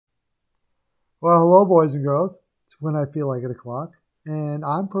Well, hello, boys and girls. It's when I feel like 8 o'clock, and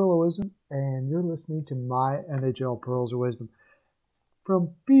I'm Pearl of Wisdom, and you're listening to my NHL Pearls of Wisdom from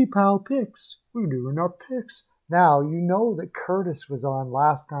B-Pow Picks. We're doing our picks. Now, you know that Curtis was on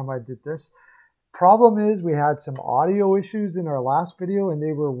last time I did this. Problem is, we had some audio issues in our last video, and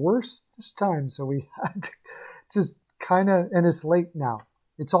they were worse this time, so we had to just kind of, and it's late now.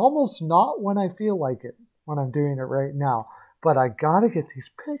 It's almost not when I feel like it, when I'm doing it right now, but I got to get these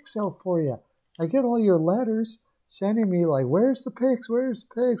picks out for you. I get all your letters sending me like, where's the picks? Where's the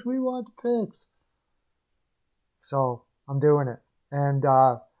picks? We want the picks. So I'm doing it. And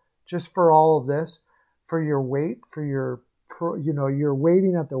just for all of this, for your weight, for your, you're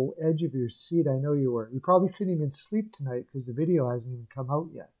waiting at the edge of your seat. I know you were. You probably couldn't even sleep tonight because the video hasn't even come out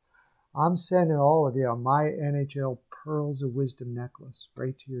yet. I'm sending all of you my NHL Pearls of Wisdom necklace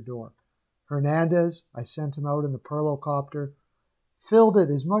right to your door. Hernandez, I sent him out in the Perlocopter. Filled it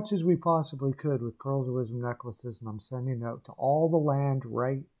as much as we possibly could with Pearls of Wisdom necklaces, and I'm sending it out to all the land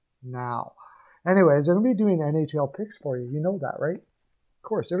right now. Anyways, I'm going to be doing NHL picks for you. You know that, right? Of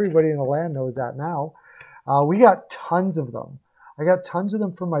course, everybody in the land knows that now. We got tons of them. I got tons of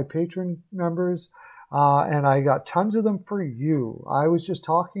them for my patron members, and I got tons of them for you. I was just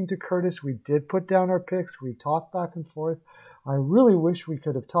talking to Curtis. We did put down our picks. We talked back and forth. I really wish we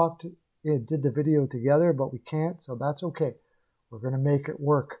could have did the video together, but we can't, so that's okay. We're going to make it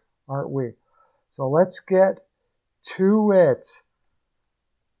work, aren't we? So let's get to it.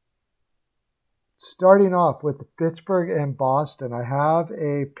 Starting off with Pittsburgh and Boston. I have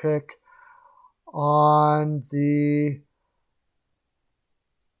a pick on the...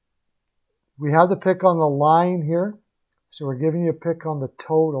 We have the pick on the line here. So we're giving you a pick on the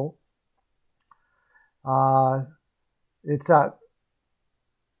total. It's at...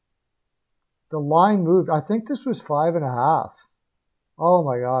 The line moved. I think this was 5.5. Oh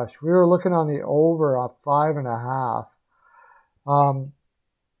my gosh, we were looking on the over at 5.5.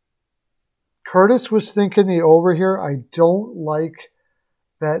 Curtis was thinking the over here. I don't like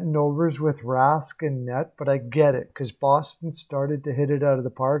betting overs with Rask and net, but I get it because Boston started to hit it out of the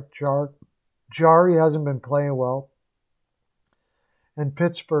park. Jari hasn't been playing well, and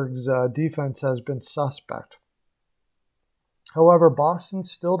Pittsburgh's defense has been suspect. However, Boston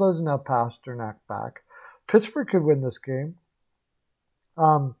still doesn't have Pasternak back. Pittsburgh could win this game.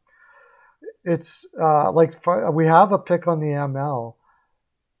 It's like we have a pick on the ML.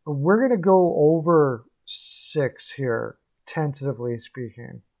 We're going to go over 6 here, tentatively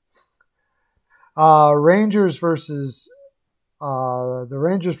speaking. Rangers versus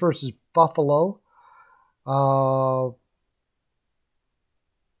Buffalo.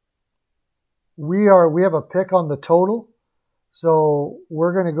 We have a pick on the total, so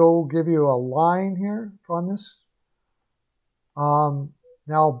we're going to go give you a line here on this.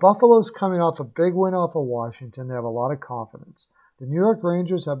 Now, Buffalo's coming off a big win off of Washington. They have a lot of confidence. The New York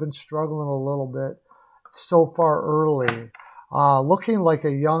Rangers have been struggling a little bit so far early, looking like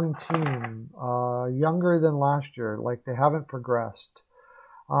a young team, younger than last year, like they haven't progressed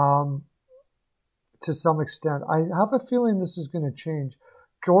to some extent. I have a feeling this is going to change.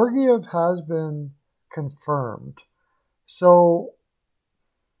 Georgiev has been confirmed. So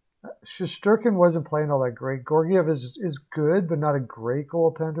Shesterkin wasn't playing all that great. Georgiev is good, but not a great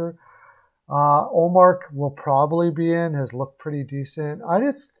goaltender. Omar will probably be in, has looked pretty decent. I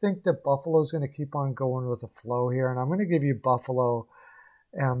just think that Buffalo's going to keep on going with the flow here, and I'm going to give you Buffalo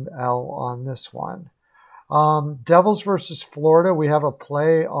ML on this one. Devils versus Florida, we have a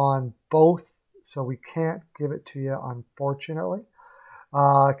play on both, so we can't give it to you, unfortunately.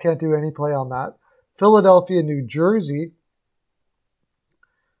 Can't do any play on that. Philadelphia, New Jersey.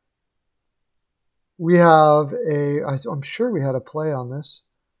 We have I'm sure we had a play on this.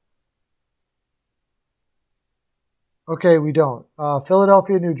 Okay, we don't.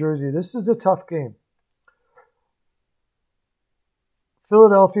 Philadelphia, New Jersey. This is a tough game.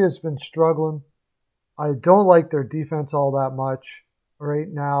 Philadelphia has been struggling. I don't like their defense all that much right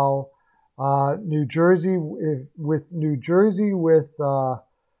now. New Jersey with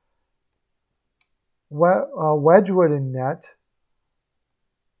Wedgwood in net.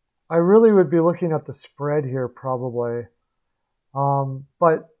 I really would be looking at the spread here probably.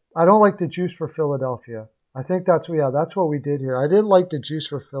 But I don't like the juice for Philadelphia. I think that's what we did here. I didn't like the juice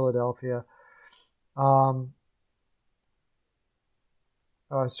for Philadelphia. Sorry,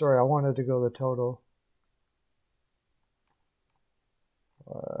 I wanted to go the total.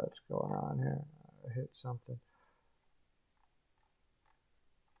 What's going on here? I hit something.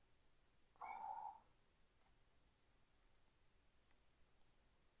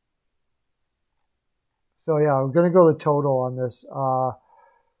 So yeah, I'm going to go the total on this.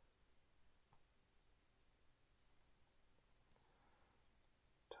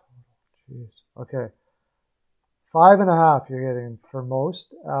 Jeez. Okay. 5.5 you're getting for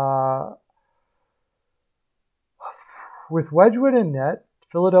most. With Wedgwood in net,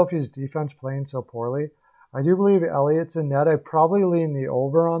 Philadelphia's defense playing so poorly, I do believe Elliott's in net. I probably lean the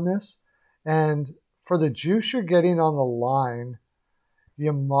over on this. And for the juice you're getting on the line,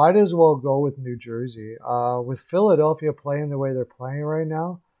 you might as well go with New Jersey. With Philadelphia playing the way they're playing right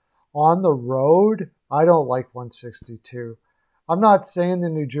now, on the road, I don't like 162. I'm not saying that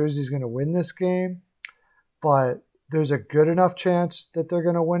New Jersey's going to win this game, but there's a good enough chance that they're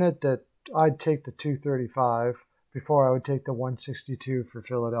going to win it that I'd take the 235 before I would take the 162 for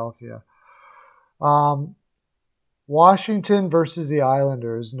Philadelphia. Washington versus the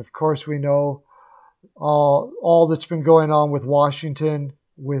Islanders. And of course, we know all that's been going on with Washington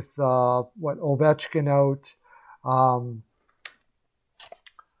with Ovechkin out,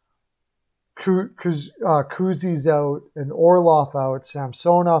 Kuzi's out, and Orlov out,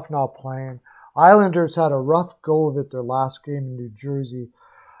 Samsonov not playing. Islanders had a rough go of it their last game in New Jersey.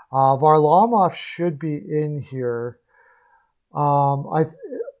 Varlamov should be in here.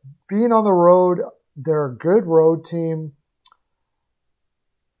 Being on the road, they're a good road team.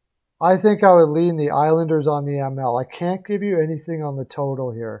 I think I would lean the Islanders on the ML. I can't give you anything on the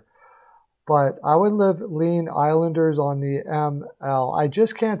total here, but I would lean Islanders on the ML. I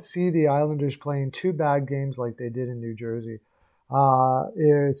just can't see the Islanders playing two bad games like they did in New Jersey.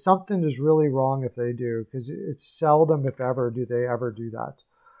 Something is really wrong if they do, because it's seldom, if ever, do they ever do that.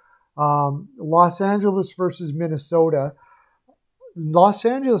 Los Angeles versus Minnesota. Los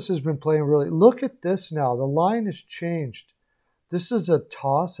Angeles has been playing really. Look at this now. The line has changed. This is a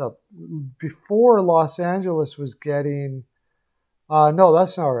toss-up. Before, Los Angeles was getting... no,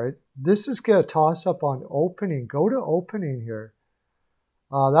 that's not right. This is get a toss-up on opening. Go to opening here.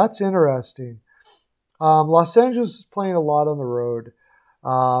 That's interesting. Los Angeles is playing a lot on the road.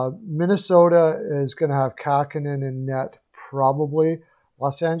 Minnesota is going to have Kakkonen in net, probably.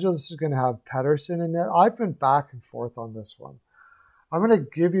 Los Angeles is going to have Pettersson in net. I've been back and forth on this one. I'm going to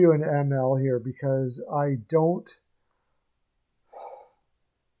give you an ML here because I don't...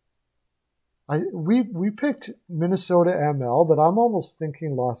 We picked Minnesota ML, but I'm almost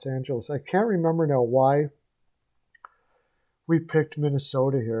thinking Los Angeles. I can't remember now why we picked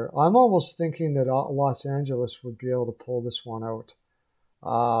Minnesota here. I'm almost thinking that Los Angeles would be able to pull this one out.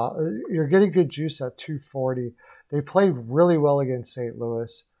 You're getting good juice at 240. They played really well against St.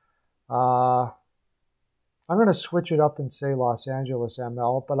 Louis. I'm going to switch it up and say Los Angeles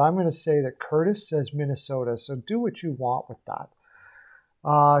ML, but I'm going to say that Curtis says Minnesota, so do what you want with that.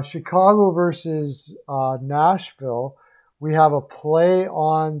 Chicago versus Nashville. We have a play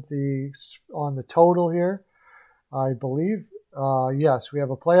on the total here. I believe, yes, we have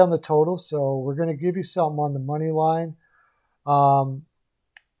a play on the total, so we're going to give you something on the money line.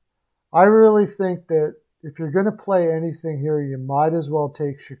 I really think that if you're going to play anything here, you might as well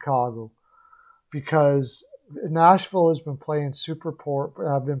take Chicago, because Nashville has been playing super poor,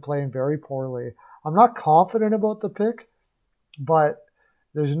 have been playing very poorly. I'm not confident about the pick, but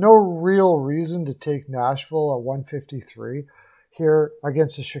there's no real reason to take Nashville at 153 here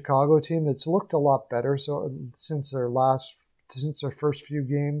against a Chicago team that's looked a lot better since their first few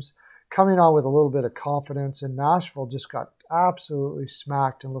games, coming on with a little bit of confidence. And Nashville just got absolutely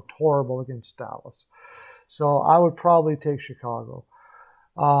smacked and looked horrible against Dallas. So I would probably take Chicago.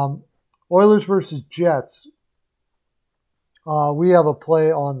 Oilers versus Jets. We have a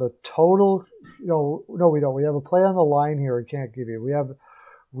play on the total. No, we don't. We have a play on the line here. We can't give you.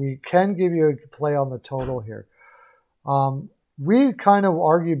 We can give you a play on the total here. We kind of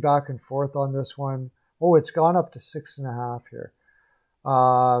argued back and forth on this one. Oh, it's gone up to 6.5 here.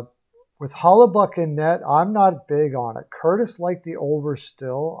 With Hellebuyck in net, I'm not big on it. Curtis liked the over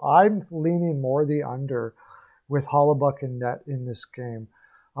still. I'm leaning more the under with Hellebuyck in net in this game.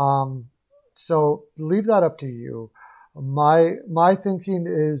 So leave that up to you. My thinking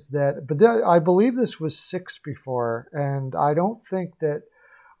is that, but I believe this was 6 before, and I don't think that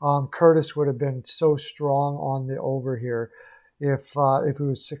Curtis would have been so strong on the over here if it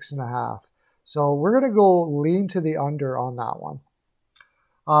was 6.5. So we're going to go lean to the under on that one.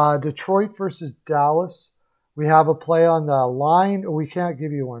 Detroit versus Dallas. We have a play on the line. We can't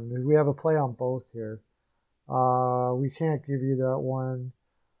give you one. We have a play on both here. We can't give you that one.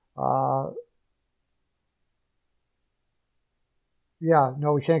 Yeah,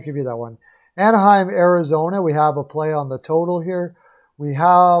 no, we can't give you that one. Anaheim, Arizona. We have a play on the total here.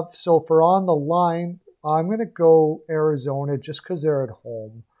 So for on the line, I'm going to go Arizona just because they're at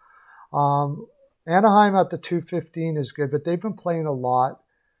home. Anaheim at the 215 is good, but they've been playing a lot.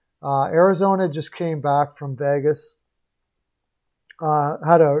 Arizona just came back from Vegas.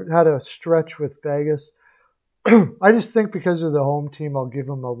 had a stretch with Vegas. I just think because of the home team, I'll give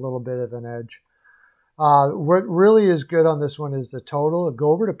them a little bit of an edge. What really is good on this one is the total.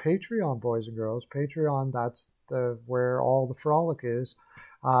 Go over to Patreon, boys and girls. Patreon, that's where all the Frolic is.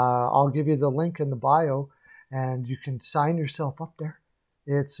 I'll give you the link in the bio, and you can sign yourself up there.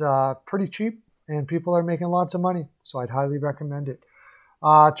 It's pretty cheap, and people are making lots of money, so I'd highly recommend it.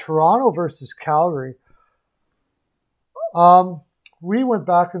 Toronto versus Calgary. We went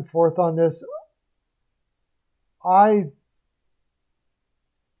back and forth on this. I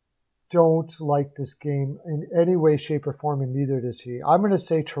don't like this game in any way, shape, or form, and neither does he. I'm going to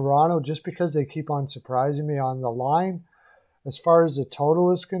say Toronto just because they keep on surprising me on the line. As far as the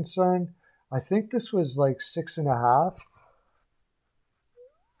total is concerned, I think this was like 6.5.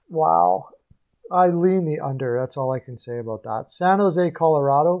 Wow. I lean the under. That's all I can say about that. San Jose,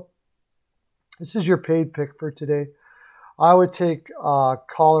 Colorado. This is your paid pick for today. I would take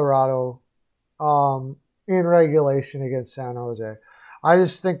Colorado in regulation against San Jose. I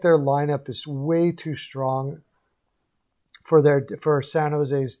just think their lineup is way too strong for San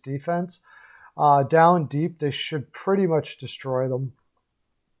Jose's defense. Down deep, they should pretty much destroy them.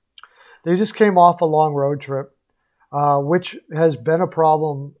 They just came off a long road trip, which has been a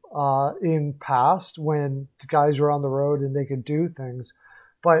problem in past when the guys were on the road and they could do things.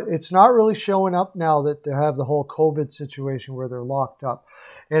 But it's not really showing up now that they have the whole COVID situation where they're locked up.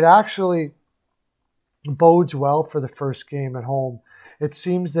 It actually bodes well for the first game at home. It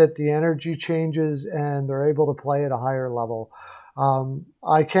seems that the energy changes and they're able to play at a higher level.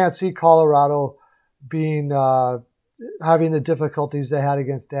 I can't see Colorado being having the difficulties they had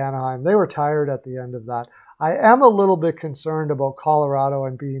against Anaheim. They were tired at the end of that. I am a little bit concerned about Colorado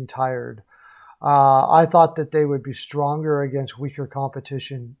and being tired. I thought that they would be stronger against weaker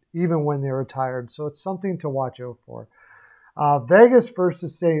competition even when they were tired. So it's something to watch out for. Vegas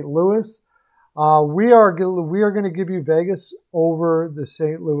versus St. Louis. We are going to give you Vegas over the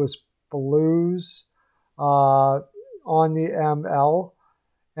St. Louis Blues on the ML,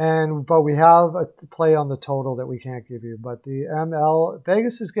 but we have a play on the total that we can't give you. But the ML,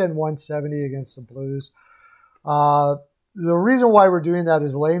 Vegas is getting 170 against the Blues. The reason why we're doing that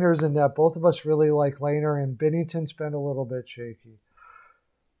is Lehner's in net. Both of us really like Lehner, and Binnington's been a little bit shaky.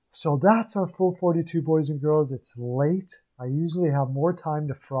 So that's our full 42, boys and girls. It's late. I usually have more time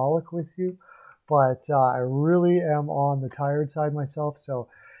to frolic with you, but I really am on the tired side myself. So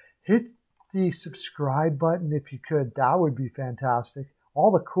hit the subscribe button if you could. That would be fantastic.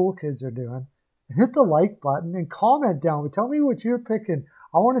 All the cool kids are doing. And hit the like button and comment down. Tell me what you're picking.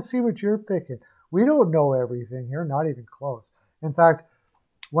 I want to see what you're picking. We don't know everything here, not even close. In fact,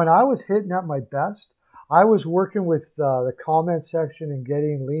 when I was hitting at my best, I was working with the comment section and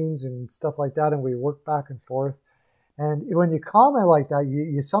getting leans and stuff like that, and we worked back and forth. And when you comment like that,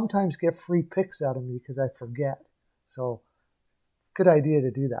 you sometimes get free picks out of me because I forget. So, good idea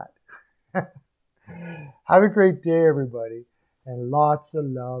to do that. Have a great day, everybody, and lots of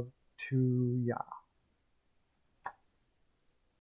love to ya.